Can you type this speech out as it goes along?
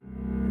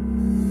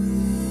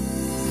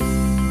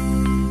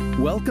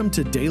Welcome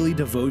to Daily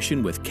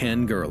Devotion with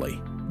Ken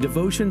Gurley.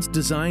 Devotions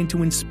designed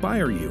to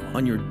inspire you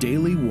on your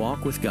daily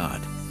walk with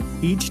God.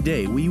 Each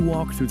day we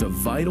walk through the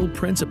vital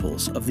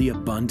principles of the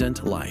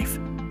abundant life.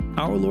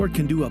 Our Lord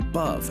can do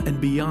above and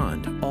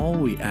beyond all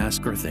we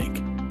ask or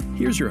think.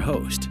 Here's your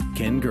host,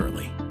 Ken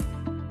Gurley.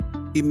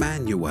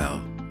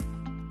 Emmanuel.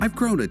 I've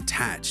grown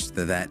attached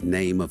to that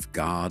name of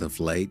God of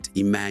late,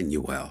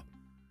 Emmanuel.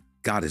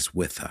 God is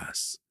with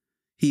us.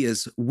 He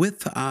is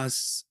with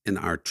us in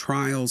our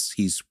trials.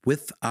 He's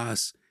with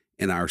us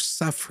in our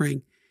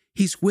suffering.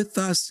 He's with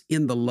us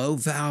in the low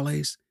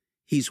valleys.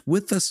 He's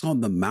with us on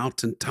the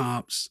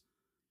mountaintops.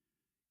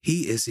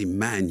 He is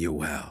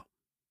Emmanuel,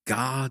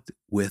 God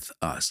with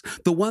us,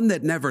 the one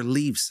that never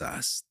leaves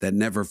us, that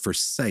never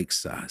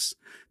forsakes us,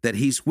 that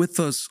He's with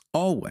us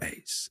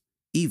always,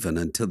 even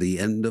until the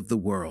end of the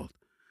world.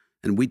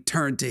 And we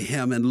turn to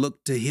Him and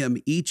look to Him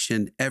each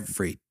and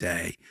every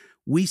day.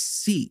 We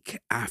seek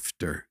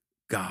after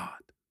God.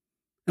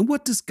 And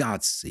what does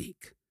God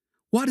seek?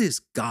 What is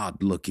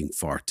God looking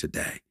for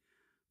today?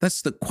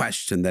 That's the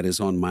question that is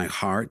on my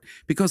heart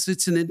because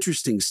it's an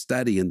interesting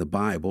study in the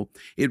Bible.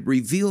 It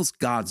reveals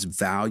God's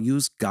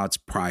values, God's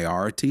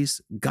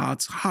priorities,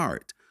 God's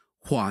heart,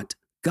 what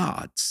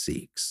God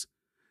seeks.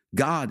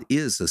 God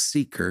is a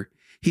seeker.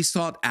 He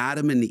sought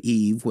Adam and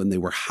Eve when they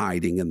were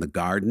hiding in the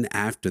garden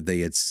after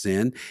they had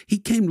sinned. He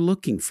came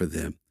looking for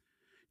them.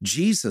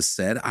 Jesus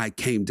said, I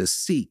came to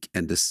seek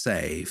and to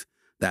save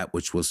that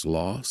which was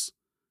lost.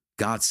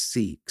 God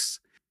seeks.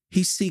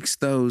 He seeks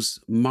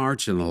those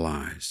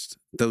marginalized,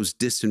 those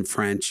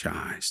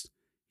disenfranchised.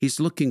 He's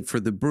looking for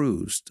the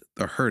bruised,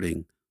 the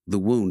hurting, the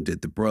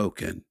wounded, the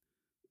broken.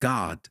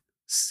 God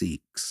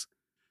seeks.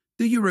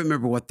 Do you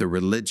remember what the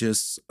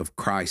religious of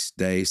Christ's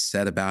day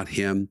said about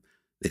Him?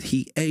 That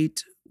He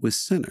ate with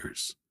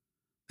sinners,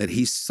 that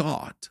He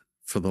sought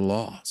for the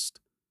lost.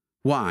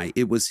 Why?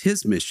 It was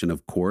His mission,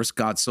 of course.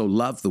 God so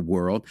loved the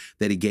world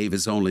that He gave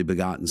His only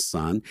begotten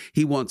Son.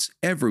 He wants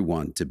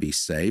everyone to be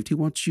saved. He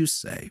wants you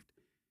saved.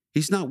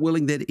 He's not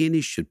willing that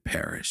any should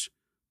perish,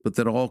 but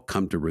that all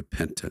come to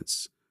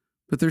repentance.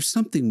 But there's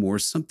something more,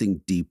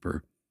 something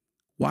deeper.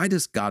 Why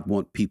does God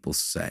want people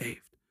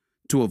saved?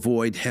 To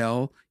avoid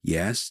hell?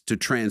 Yes. To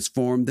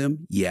transform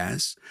them?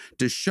 Yes.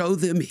 To show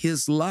them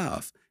His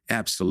love?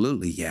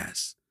 Absolutely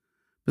yes.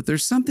 But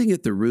there's something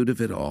at the root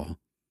of it all.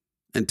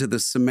 And to the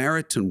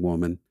Samaritan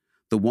woman,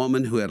 the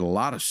woman who had a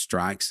lot of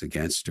strikes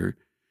against her,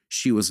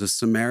 she was a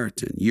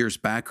Samaritan. Years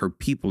back, her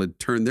people had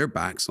turned their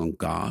backs on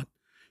God.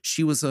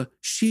 She was a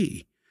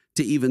she.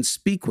 To even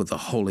speak with a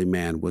holy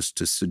man was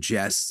to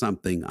suggest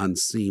something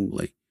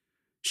unseemly.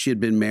 She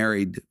had been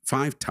married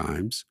 5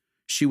 times.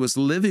 She was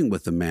living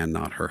with a man,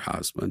 not her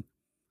husband.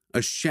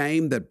 A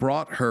shame that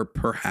brought her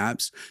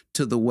perhaps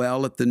to the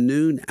well at the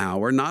noon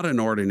hour, not an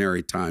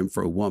ordinary time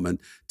for a woman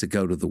to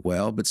go to the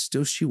well, but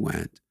still she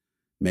went.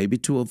 Maybe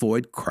to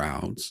avoid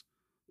crowds,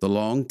 the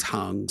long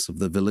tongues of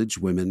the village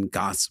women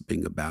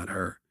gossiping about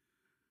her.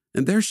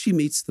 And there she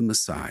meets the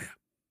Messiah.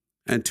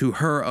 And to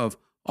her, of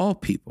all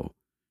people,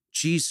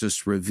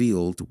 Jesus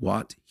revealed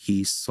what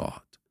He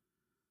sought.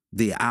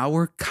 The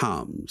hour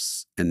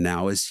comes, and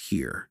now is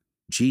here,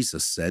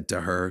 Jesus said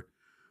to her,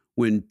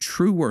 when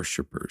true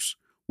worshipers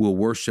will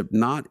worship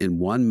not in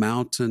one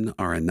mountain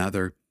or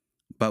another,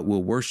 but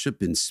will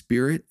worship in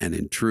spirit and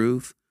in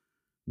truth.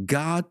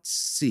 God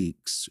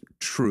seeks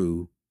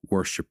true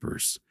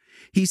worshipers.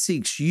 He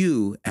seeks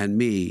you and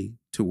me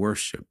to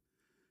worship.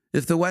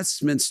 If the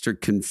Westminster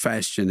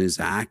Confession is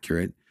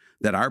accurate,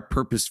 that our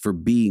purpose for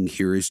being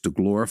here is to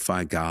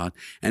glorify God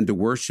and to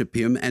worship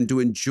Him and to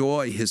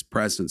enjoy His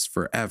presence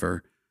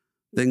forever,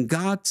 then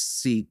God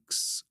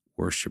seeks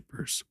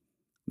worshipers.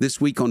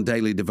 This week on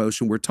Daily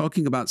Devotion, we're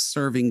talking about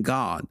serving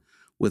God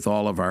with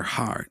all of our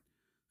heart.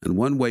 And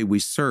one way we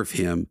serve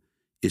Him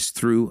is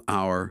through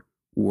our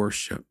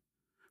worship.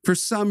 For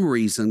some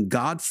reason,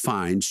 God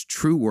finds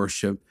true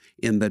worship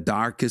in the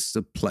darkest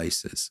of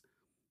places,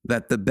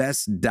 that the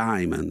best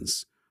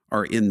diamonds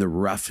are in the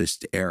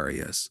roughest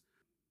areas.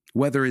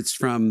 Whether it's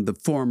from the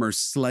former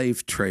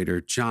slave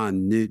trader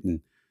John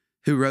Newton,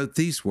 who wrote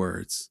these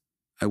words,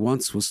 I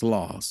once was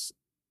lost,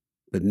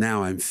 but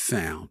now I'm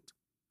found,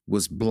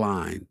 was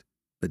blind,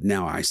 but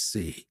now I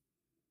see.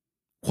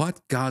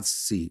 What God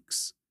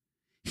seeks.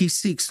 He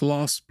seeks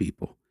lost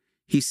people.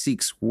 He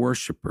seeks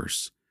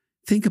worshipers.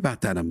 Think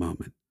about that a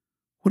moment.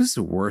 What is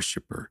a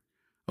worshiper?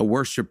 A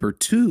worshiper,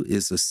 too,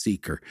 is a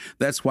seeker.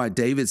 That's why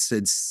David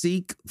said,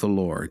 seek the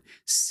Lord,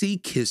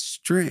 seek His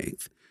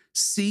strength,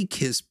 seek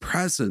His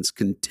presence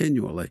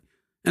continually.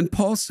 And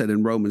Paul said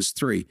in Romans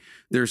 3,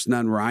 there's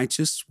none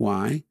righteous.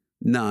 Why?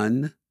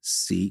 None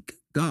seek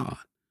God.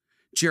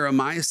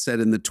 Jeremiah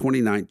said in the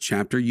 29th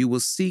chapter, you will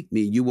seek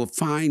me, you will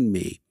find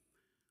me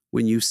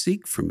when you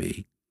seek for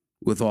me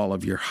with all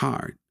of your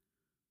heart.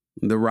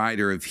 The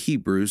writer of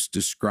Hebrews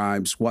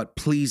describes what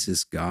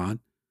pleases God.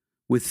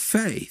 With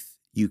faith,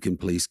 you can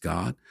please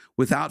God.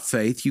 Without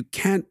faith, you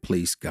can't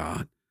please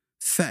God.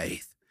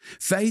 Faith.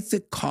 Faith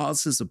that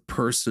causes a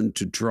person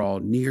to draw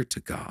near to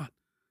God,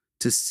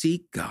 to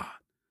seek God.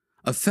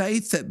 a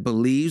faith that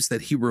believes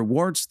that he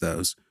rewards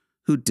those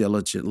who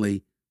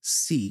diligently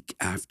seek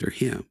after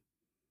him.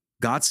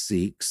 God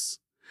seeks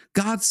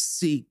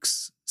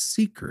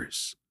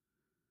seekers.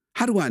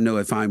 How do I know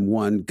if I'm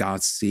one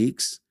God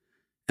seeks?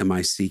 Am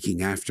I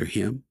seeking after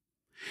him?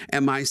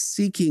 Am I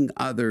seeking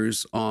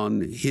others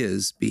on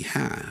his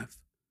behalf?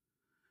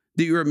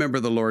 Do you remember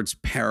the Lord's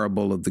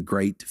parable of the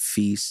great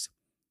feast?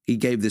 He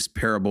gave this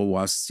parable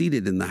while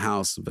seated in the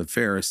house of a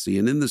Pharisee.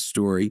 And in the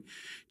story,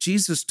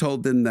 Jesus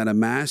told them that a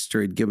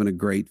master had given a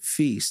great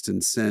feast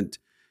and sent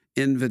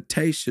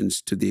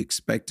invitations to the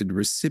expected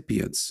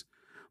recipients.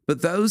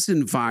 But those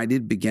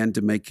invited began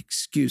to make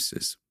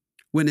excuses.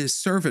 When his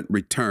servant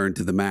returned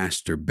to the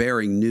master,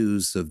 bearing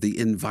news of the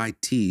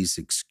invitees'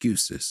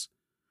 excuses,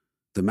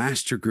 the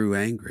master grew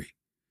angry.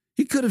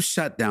 He could have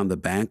shut down the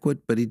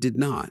banquet, but he did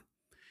not.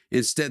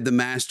 Instead, the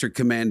master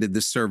commanded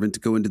the servant to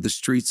go into the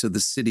streets of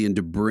the city and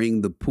to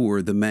bring the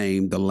poor, the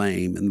maimed, the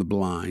lame, and the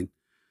blind.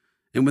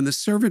 And when the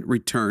servant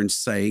returned,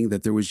 saying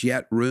that there was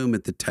yet room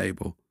at the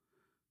table,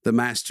 the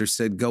master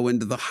said, "Go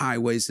into the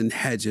highways and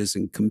hedges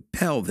and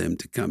compel them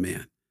to come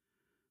in."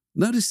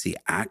 Notice the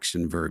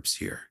action verbs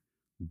here.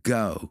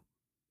 Go,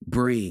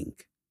 bring,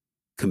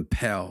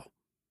 compel.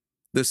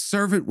 The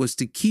servant was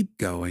to keep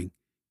going,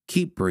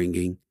 keep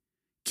bringing,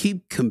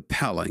 keep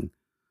compelling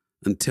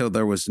until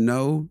there was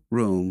no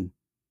room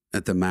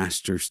at the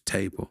master's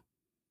table.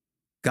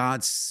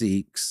 God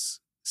seeks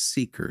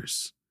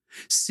seekers.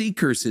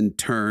 Seekers, in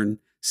turn,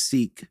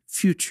 seek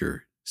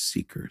future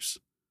seekers.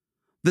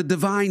 The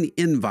divine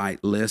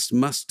invite list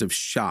must have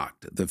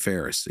shocked the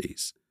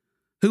Pharisees.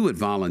 Who would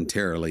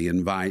voluntarily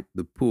invite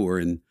the poor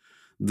and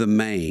the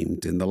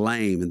maimed and the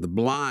lame and the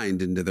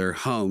blind into their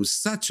homes?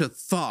 Such a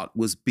thought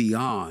was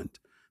beyond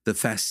the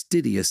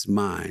fastidious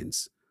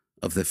minds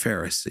of the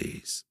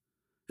Pharisees.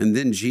 And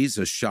then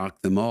Jesus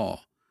shocked them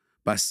all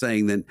by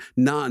saying that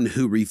none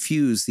who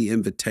refused the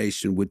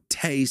invitation would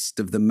taste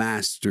of the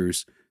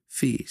master's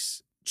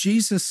feast.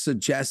 Jesus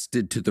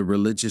suggested to the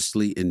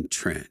religiously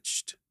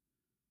entrenched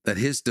that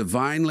his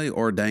divinely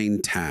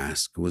ordained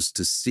task was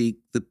to seek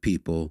the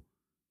people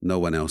no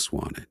one else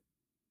wanted.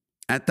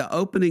 At the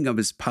opening of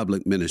his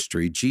public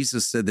ministry,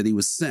 Jesus said that he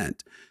was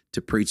sent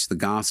to preach the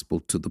gospel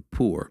to the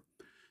poor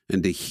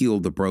and to heal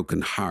the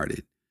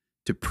brokenhearted,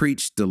 to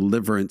preach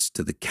deliverance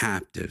to the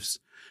captives,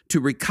 to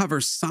recover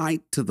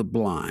sight to the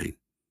blind,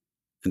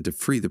 and to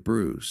free the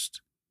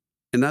bruised.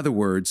 In other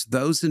words,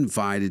 those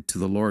invited to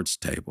the Lord's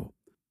table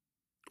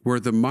were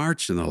the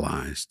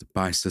marginalized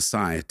by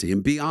society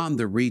and beyond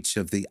the reach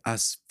of the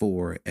us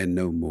for and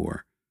no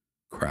more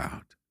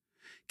crowd.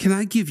 Can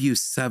I give you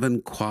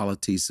 7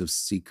 qualities of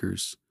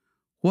seekers?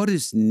 What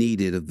is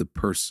needed of the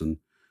person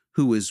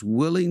who is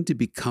willing to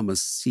become a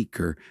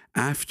seeker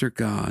after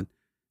God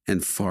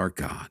and for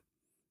God?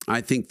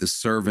 I think the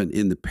servant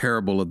in the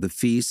parable of the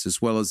feast,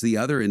 as well as the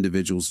other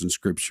individuals in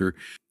Scripture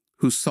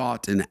who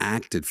sought and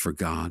acted for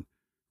God,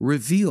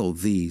 reveal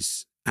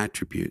these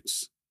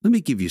attributes. Let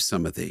me give you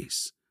some of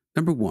these.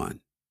 Number 1,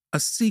 a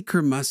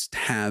seeker must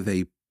have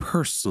a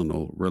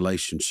personal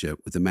relationship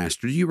with the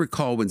master. Do you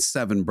recall when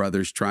 7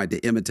 brothers tried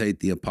to imitate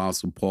the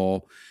Apostle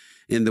Paul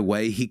in the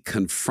way he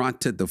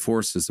confronted the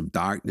forces of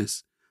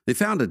darkness? They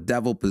found a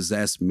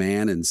devil-possessed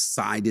man and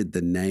cited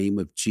the name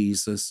of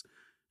Jesus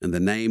and the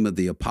name of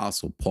the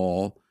Apostle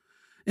Paul.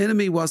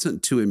 Enemy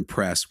wasn't too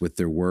impressed with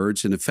their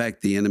words. In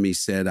effect, the enemy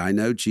said, "I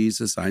know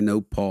Jesus, I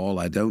know Paul,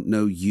 I don't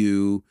know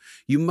you."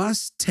 You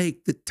must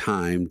take the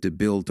time to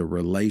build a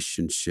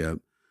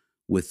relationship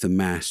with the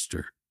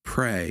master.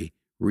 Pray,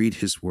 read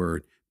his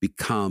word,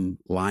 become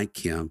like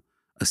him.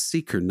 A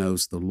seeker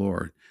knows the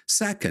Lord.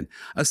 Second,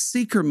 a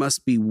seeker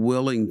must be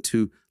willing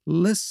to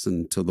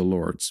listen to the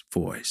Lord's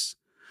voice.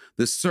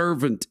 The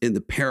servant in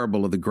the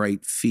parable of the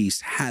great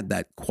feast had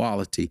that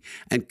quality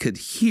and could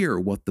hear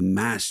what the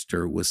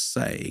master was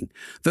saying.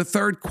 The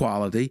third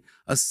quality,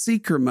 a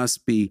seeker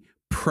must be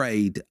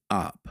prayed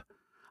up.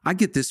 I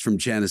get this from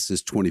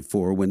Genesis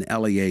 24 when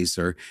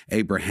Eliezer,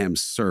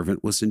 Abraham's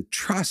servant, was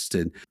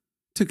entrusted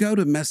to go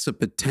to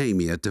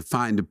Mesopotamia to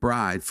find a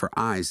bride for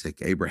Isaac,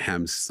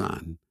 Abraham's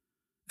son.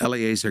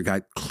 Eliezer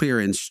got clear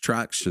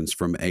instructions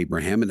from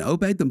Abraham and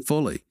obeyed them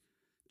fully.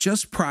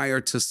 Just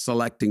prior to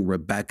selecting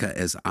Rebekah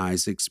as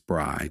Isaac's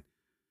bride,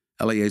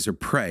 Eliezer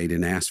prayed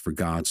and asked for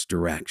God's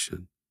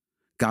direction.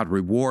 God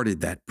rewarded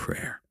that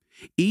prayer.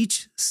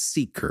 Each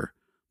seeker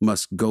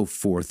must go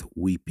forth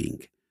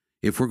weeping.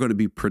 If we're going to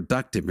be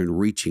productive in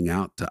reaching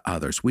out to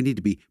others, we need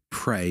to be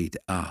prayed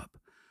up.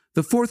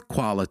 The fourth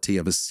quality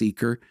of a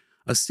seeker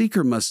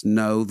must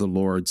know the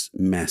Lord's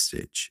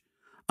message.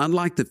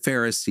 Unlike the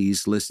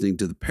Pharisees listening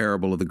to the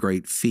parable of the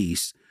great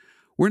feast,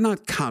 we're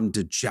not come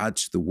to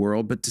judge the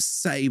world, but to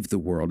save the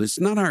world. It's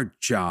not our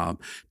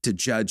job to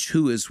judge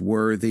who is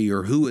worthy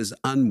or who is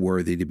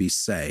unworthy to be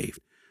saved.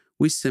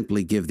 We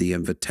simply give the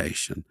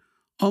invitation.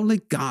 Only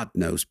God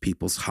knows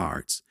people's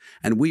hearts,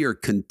 and we are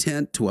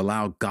content to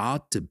allow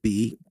God to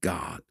be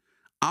God.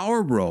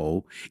 Our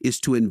role is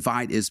to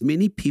invite as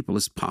many people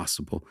as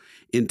possible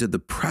into the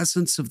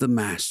presence of the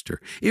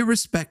Master,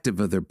 irrespective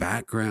of their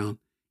background,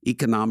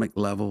 economic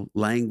level,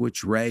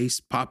 language, race,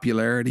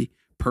 popularity,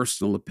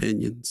 personal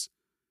opinions.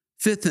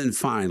 Fifth and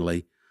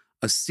finally,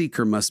 a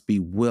seeker must be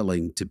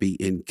willing to be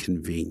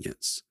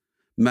inconvenienced.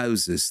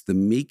 Moses, the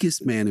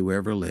meekest man who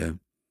ever lived,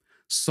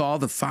 saw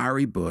the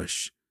fiery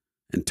bush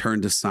and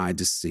turned aside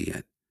to see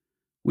it.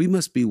 We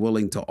must be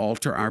willing to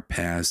alter our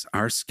paths,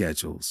 our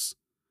schedules,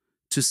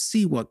 to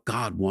see what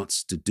God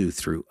wants to do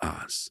through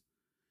us.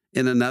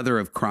 In another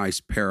of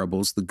Christ's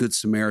parables, the Good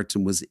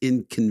Samaritan was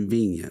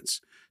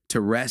inconvenienced to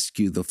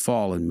rescue the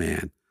fallen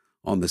man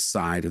on the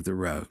side of the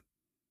road.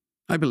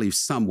 I believe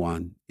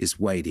someone is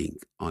waiting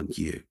on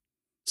you.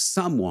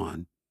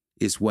 Someone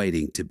is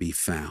waiting to be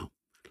found.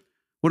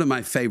 One of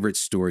my favorite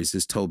stories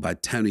is told by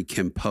Tony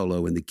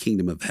Campolo in The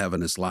Kingdom of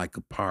Heaven is Like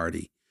a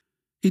Party.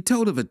 He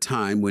told of a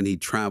time when he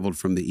traveled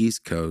from the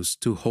East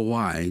Coast to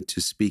Hawaii to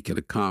speak at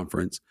a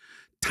conference.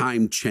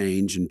 Time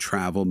change and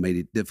travel made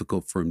it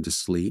difficult for him to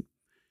sleep.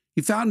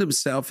 He found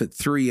himself at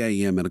 3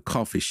 a.m. in a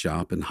coffee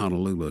shop in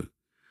Honolulu.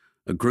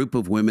 A group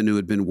of women who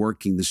had been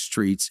working the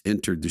streets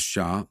entered the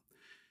shop.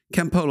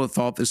 Campolo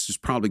thought this was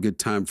probably a good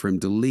time for him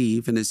to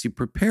leave, and as he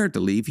prepared to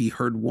leave, he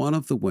heard one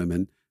of the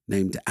women,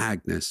 named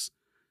Agnes,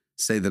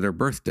 say that her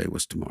birthday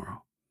was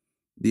tomorrow.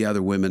 The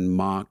other women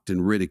mocked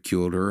and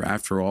ridiculed her.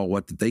 After all,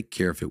 what did they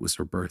care if it was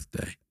her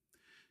birthday?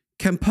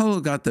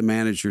 Campolo got the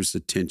manager's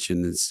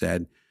attention and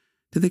said,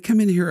 "Do they come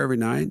in here every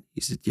night?"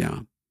 He said,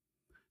 "Yeah."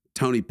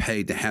 Tony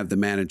paid to have the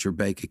manager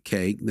bake a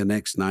cake. The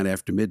next night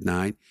after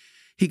midnight,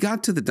 he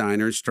got to the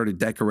diner and started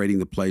decorating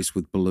the place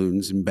with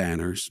balloons and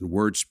banners, and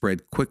word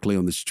spread quickly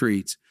on the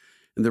streets,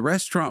 and the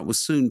restaurant was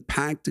soon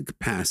packed to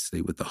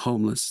capacity with the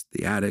homeless,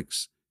 the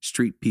addicts,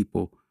 street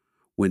people.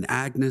 When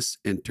Agnes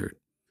entered,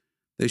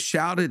 they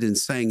shouted and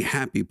sang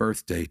happy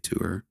birthday to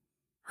her.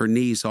 Her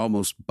knees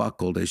almost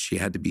buckled as she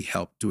had to be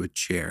helped to a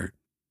chair.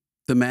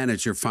 The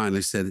manager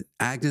finally said,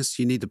 "Agnes,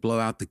 you need to blow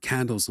out the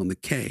candles on the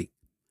cake."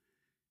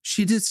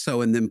 She did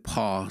so and then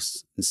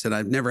paused and said,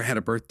 "I've never had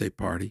a birthday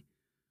party.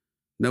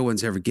 No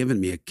one's ever given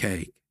me a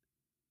cake.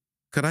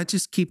 Could I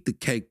just keep the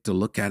cake to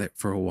look at it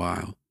for a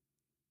while?"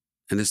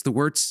 And as the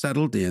words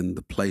settled in,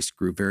 the place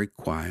grew very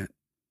quiet.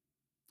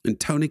 And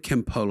Tony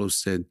Campolo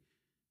said,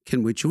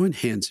 "Can we join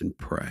hands and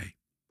pray?"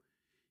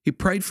 He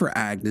prayed for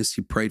Agnes.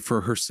 He prayed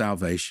for her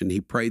salvation.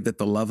 He prayed that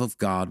the love of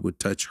God would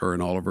touch her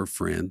and all of her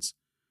friends.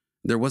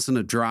 There wasn't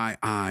a dry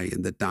eye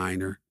in the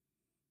diner.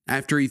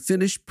 After he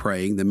finished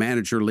praying, the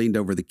manager leaned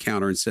over the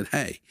counter and said,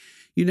 "Hey,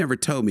 you never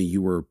told me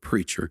you were a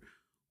preacher.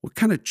 What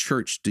kind of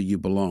church do you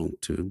belong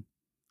to?"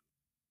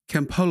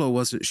 Campolo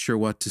wasn't sure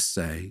what to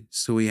say,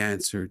 so he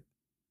answered,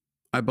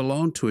 "I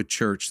belong to a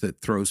church that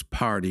throws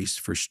parties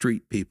for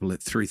street people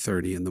at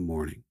 3:30 in the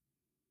morning."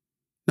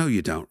 "No,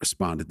 you don't,"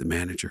 responded the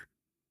manager,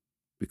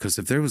 "because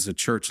if there was a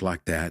church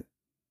like that,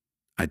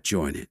 I'd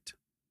join it."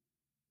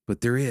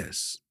 But there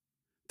is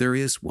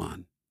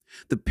one.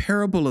 The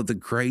parable of the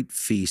great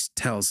feast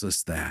tells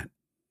us that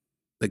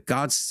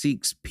God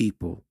seeks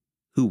people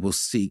who will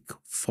seek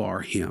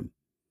for him,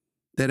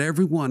 that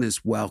everyone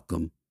is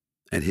welcome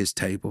at his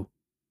table.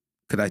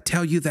 Could I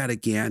tell you that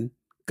again?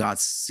 God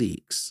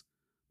seeks.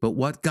 But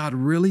what God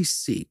really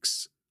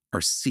seeks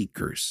are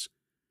seekers.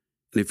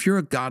 And if you're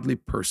a godly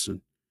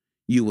person,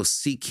 you will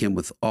seek him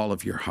with all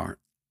of your heart,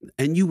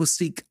 and you will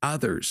seek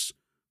others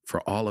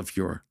for all of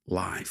your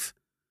life.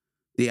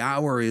 The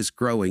hour is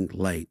growing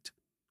late.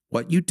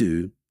 What you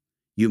do,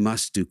 you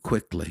must do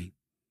quickly.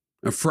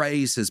 A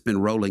phrase has been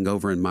rolling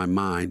over in my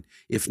mind: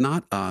 if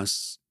not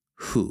us,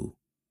 who?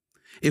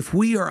 If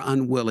we are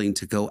unwilling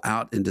to go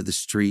out into the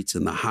streets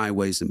and the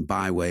highways and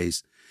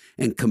byways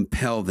and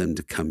compel them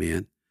to come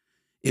in,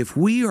 if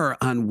we are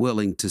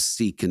unwilling to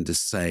seek and to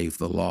save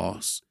the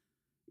lost,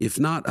 if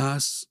not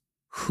us,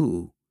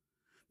 who?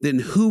 Then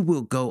who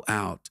will go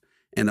out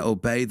and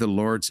obey the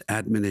Lord's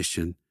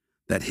admonition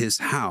that his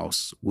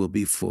house will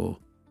be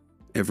full?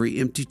 Every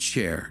empty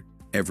chair,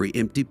 every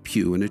empty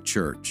pew in a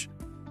church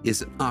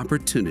is an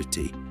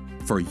opportunity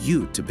for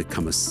you to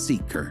become a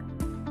seeker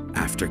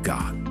after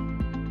God.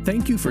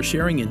 Thank you for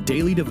sharing in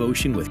Daily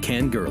Devotion with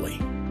Ken Gurley.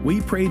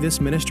 We pray this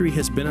ministry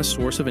has been a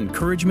source of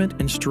encouragement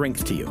and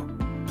strength to you.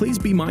 Please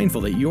be mindful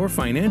that your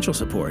financial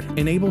support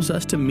enables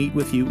us to meet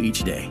with you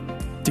each day.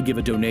 To give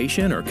a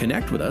donation or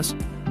connect with us,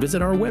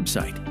 visit our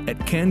website at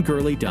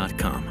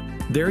kengurley.com.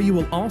 There you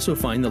will also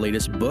find the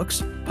latest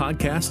books,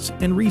 podcasts,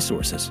 and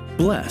resources.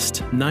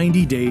 Blessed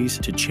 90 Days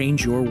to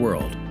Change Your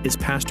World is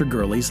Pastor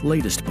Gurley's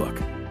latest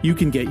book. You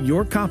can get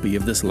your copy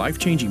of this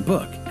life-changing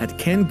book at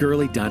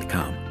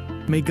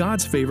kengurley.com. May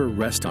God's favor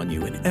rest on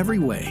you in every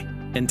way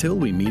until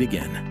we meet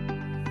again.